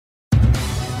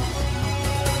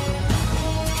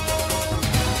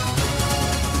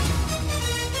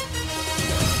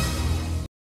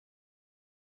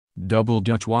Double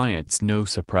Dutch. Why it's no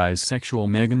surprise sexual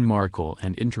Meghan Markle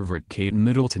and introvert Kate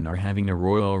Middleton are having a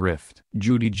royal rift.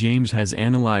 Judy James has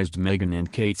analyzed Meghan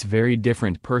and Kate's very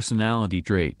different personality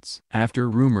traits. After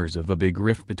rumors of a big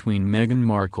rift between Meghan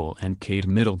Markle and Kate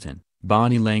Middleton,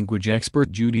 body language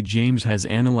expert Judy James has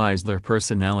analyzed their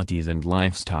personalities and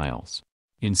lifestyles.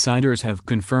 Insiders have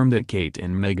confirmed that Kate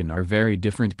and Meghan are very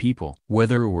different people.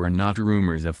 Whether or not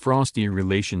rumors of frosty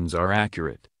relations are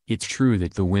accurate, it's true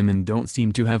that the women don't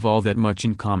seem to have all that much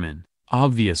in common,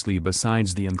 obviously,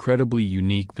 besides the incredibly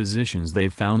unique positions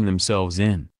they've found themselves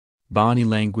in. Body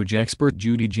language expert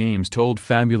Judy James told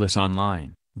Fabulous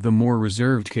Online, "The more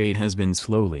reserved Kate has been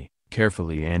slowly,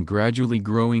 carefully and gradually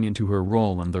growing into her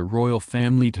role in the royal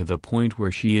family to the point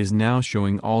where she is now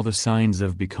showing all the signs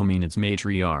of becoming its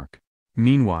matriarch."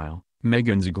 Meanwhile,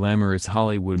 Meghan's glamorous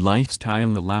Hollywood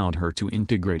lifestyle allowed her to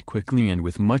integrate quickly and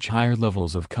with much higher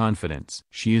levels of confidence.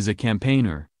 She is a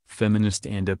campaigner, feminist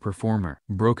and a performer.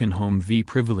 Broken home v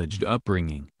privileged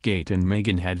upbringing. Kate and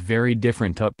Meghan had very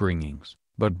different upbringings,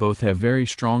 but both have very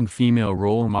strong female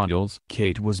role models.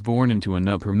 Kate was born into an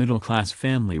upper-middle-class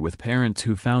family with parents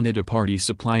who founded a party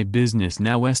supply business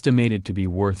now estimated to be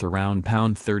worth around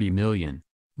 £30 million.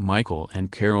 Michael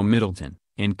and Carol Middleton,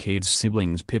 and Kate's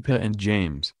siblings Pippa and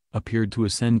James, appeared to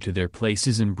ascend to their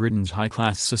places in Britain's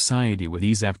high-class society with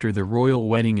ease after the royal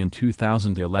wedding in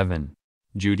 2011.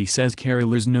 Judy says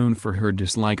Carol is known for her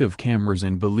dislike of cameras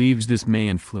and believes this may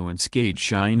influence Kate's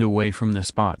shine away from the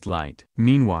spotlight.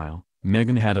 Meanwhile,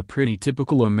 Meghan had a pretty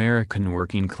typical American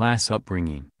working-class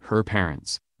upbringing. Her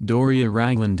parents, Doria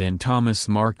Ragland and Thomas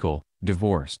Markle,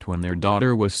 divorced when their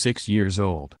daughter was 6 years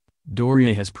old.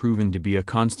 Doria has proven to be a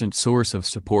constant source of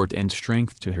support and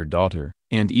strength to her daughter,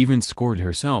 and even scored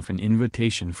herself an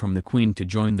invitation from the Queen to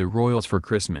join the royals for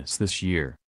Christmas this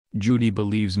year. Judy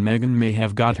believes Meghan may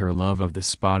have got her love of the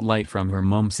spotlight from her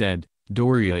mum. Said,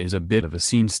 "Doria is a bit of a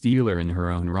scene stealer in her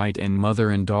own right and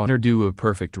mother and daughter do a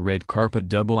perfect red carpet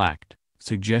double act,"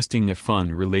 suggesting a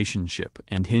fun relationship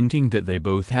and hinting that they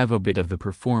both have a bit of the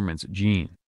performance gene.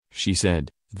 She said,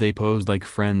 "They posed like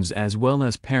friends as well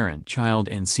as parent-child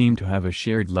and seem to have a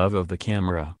shared love of the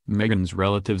camera." Meghan's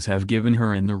relatives have given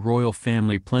her and the royal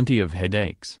family plenty of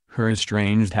headaches. Her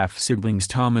estranged half-siblings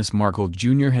Thomas Markle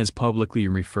Jr. has publicly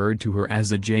referred to her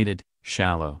as a jaded,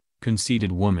 shallow,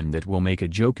 conceited woman that will make a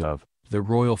joke of the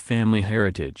royal family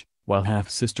heritage, while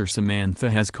half-sister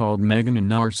Samantha has called Meghan a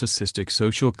narcissistic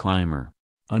social climber.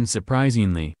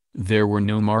 Unsurprisingly, there were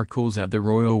no Markles at the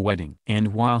royal wedding.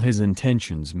 And while his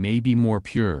intentions may be more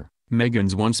pure,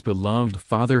 Meghan's once-beloved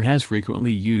father has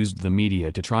frequently used the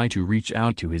media to try to reach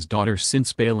out to his daughter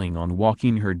since bailing on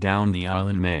walking her down the aisle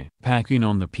in May. Packing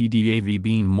on the PDAV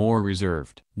being more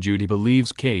reserved. Judy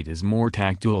believes Kate is more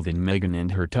tactile than Meghan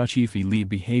and her touchy-feely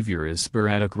behavior is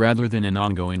sporadic rather than an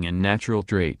ongoing and natural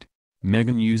trait.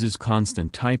 Meghan uses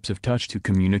constant types of touch to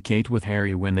communicate with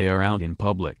Harry when they are out in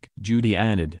public. Judy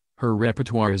added, "Her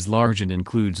repertoire is large and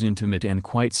includes intimate and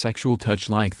quite sexual touch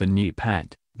like the knee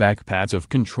pat, back pats of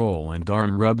control and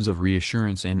arm rubs of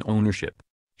reassurance and ownership.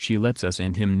 She lets us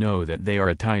and him know that they are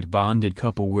a tight bonded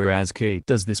couple, whereas Kate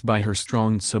does this by her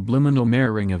strong subliminal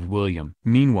mirroring of William."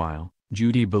 Meanwhile,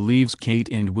 Judy believes Kate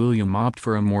and William opt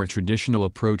for a more traditional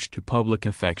approach to public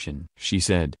affection. She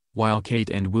said, "While Kate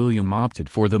and William opted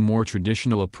for the more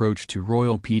traditional approach to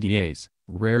royal PDAs,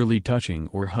 rarely touching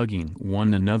or hugging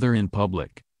one another in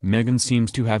public, Meghan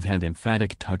seems to have had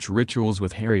emphatic touch rituals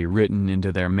with Harry written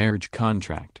into their marriage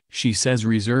contract." She says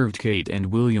reserved Kate and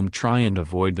William try and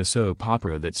avoid the soap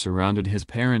opera that surrounded his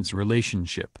parents'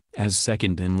 relationship. As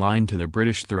second in line to the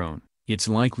British throne, it's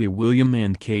likely William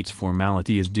and Kate's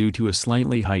formality is due to a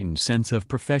slightly heightened sense of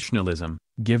professionalism,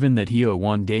 given that he'll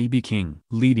one day be king.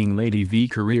 Leading lady v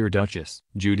career duchess.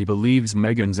 Judy believes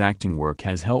Meghan's acting work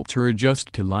has helped her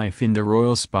adjust to life in the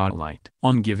royal spotlight.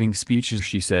 On giving speeches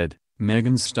she said,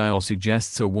 "Meghan's style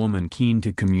suggests a woman keen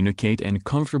to communicate and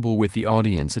comfortable with the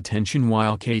audience attention,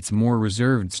 while Kate's more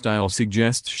reserved style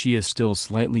suggests she is still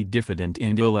slightly diffident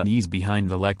and ill at ease behind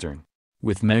the lectern."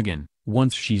 With Meghan,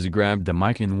 once she's grabbed the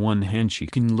mic in one hand she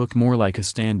can look more like a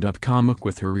stand-up comic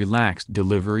with her relaxed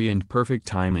delivery and perfect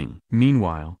timing.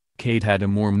 Meanwhile, Kate had a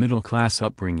more middle-class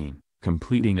upbringing,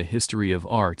 completing a history of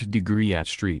art degree at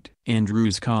St.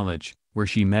 Andrews College, where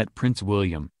she met Prince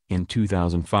William, in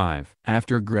 2005.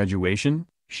 After graduation,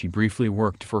 she briefly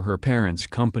worked for her parents'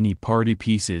 company Party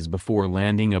Pieces before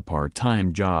landing a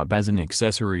part-time job as an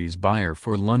accessories buyer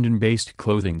for London-based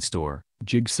clothing store,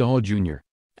 Jigsaw Jr.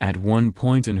 At one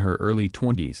point in her early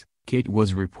 20s, Kate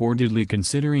was reportedly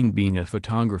considering being a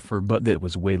photographer, but that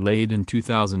was waylaid in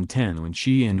 2010 when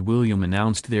she and William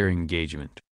announced their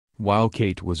engagement. While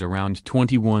Kate was around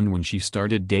 21 when she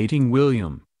started dating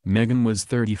William, Meghan was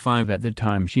 35 at the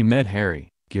time she met Harry,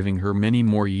 giving her many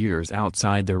more years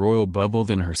outside the royal bubble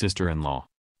than her sister-in-law.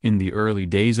 In the early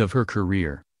days of her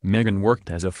career, Meghan worked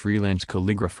as a freelance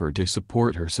calligrapher to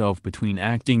support herself between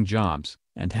acting jobs,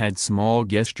 and had small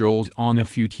guest roles on a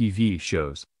few TV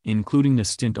shows, including a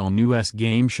stint on US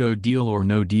game show Deal or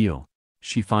No Deal.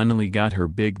 She finally got her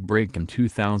big break in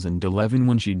 2011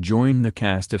 when she joined the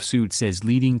cast of Suits as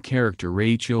leading character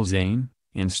Rachel Zane,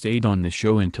 and stayed on the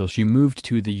show until she moved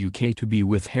to the UK to be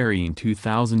with Harry in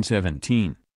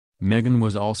 2017. Meghan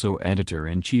was also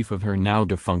editor-in-chief of her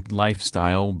now-defunct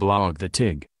lifestyle blog The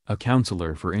Tig, a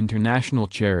counselor for international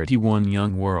charity One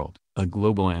Young World, a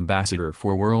global ambassador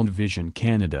for World Vision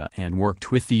Canada, and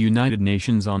worked with the United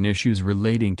Nations on issues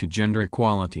relating to gender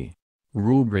equality.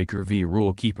 Rulebreaker v.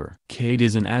 Rulekeeper. Kate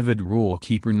is an avid rule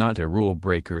keeper, not a rule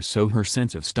breaker, so her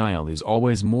sense of style is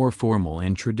always more formal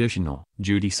and traditional.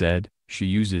 Judy said, "She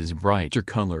uses brighter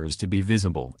colors to be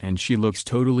visible, and she looks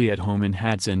totally at home in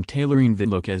hats and tailoring that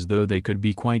look as though they could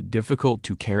be quite difficult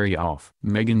to carry off."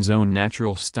 Meghan's own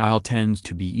natural style tends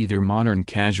to be either modern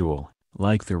casual,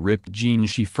 like the ripped jeans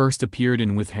she first appeared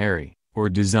in with Harry, or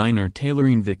designer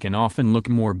tailoring that can often look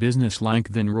more businesslike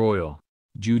than royal.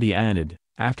 Judy added,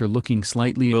 after looking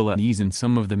slightly ill at ease in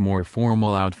some of the more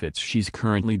formal outfits, she's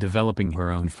currently developing her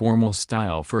own formal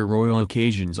style for royal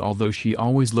occasions, although she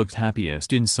always looks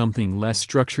happiest in something less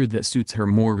structured that suits her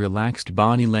more relaxed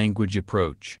body language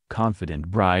approach.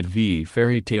 Confident bride v.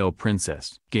 fairy tale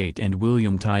princess. Kate and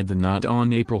William tied the knot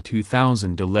on April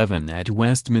 2011 at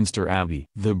Westminster Abbey.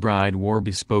 The bride wore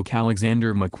bespoke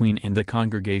Alexander McQueen and the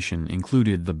congregation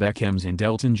included the Beckhams and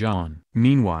Elton John.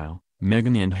 Meanwhile,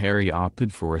 Meghan and Harry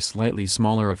opted for a slightly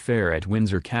smaller affair at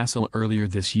Windsor Castle earlier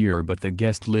this year, but the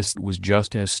guest list was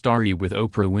just as starry with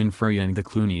Oprah Winfrey and the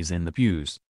Clooneys in the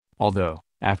pews. Although,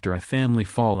 after a family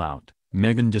fallout,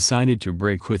 Meghan decided to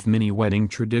break with many wedding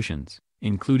traditions,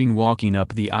 including walking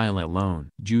up the aisle alone.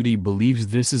 Judy believes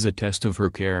this is a test of her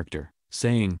character,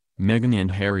 saying, "Meghan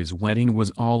and Harry's wedding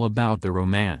was all about the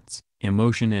romance,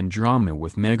 emotion and drama,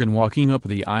 with Meghan walking up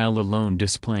the aisle alone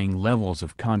displaying levels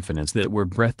of confidence that were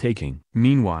breathtaking."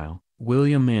 Meanwhile,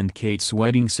 William and Kate's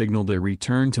wedding signaled a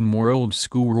return to more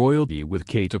old-school royalty, with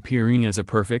Kate appearing as a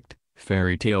perfect,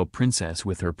 fairy tale princess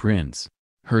with her prince.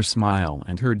 Her smile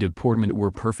and her deportment were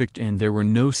perfect, and there were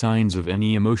no signs of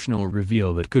any emotional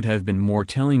reveal that could have been more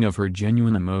telling of her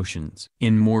genuine emotions.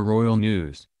 In more royal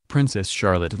news, Princess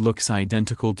Charlotte looks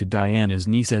identical to Diana's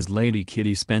niece as Lady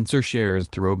Kitty Spencer shares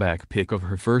throwback pic of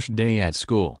her first day at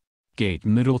school. Kate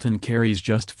Middleton carries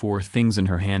just 4 things in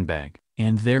her handbag,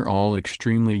 and they're all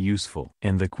extremely useful.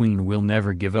 And the Queen will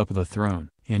never give up the throne,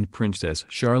 and Princess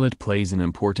Charlotte plays an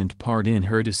important part in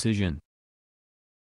her decision.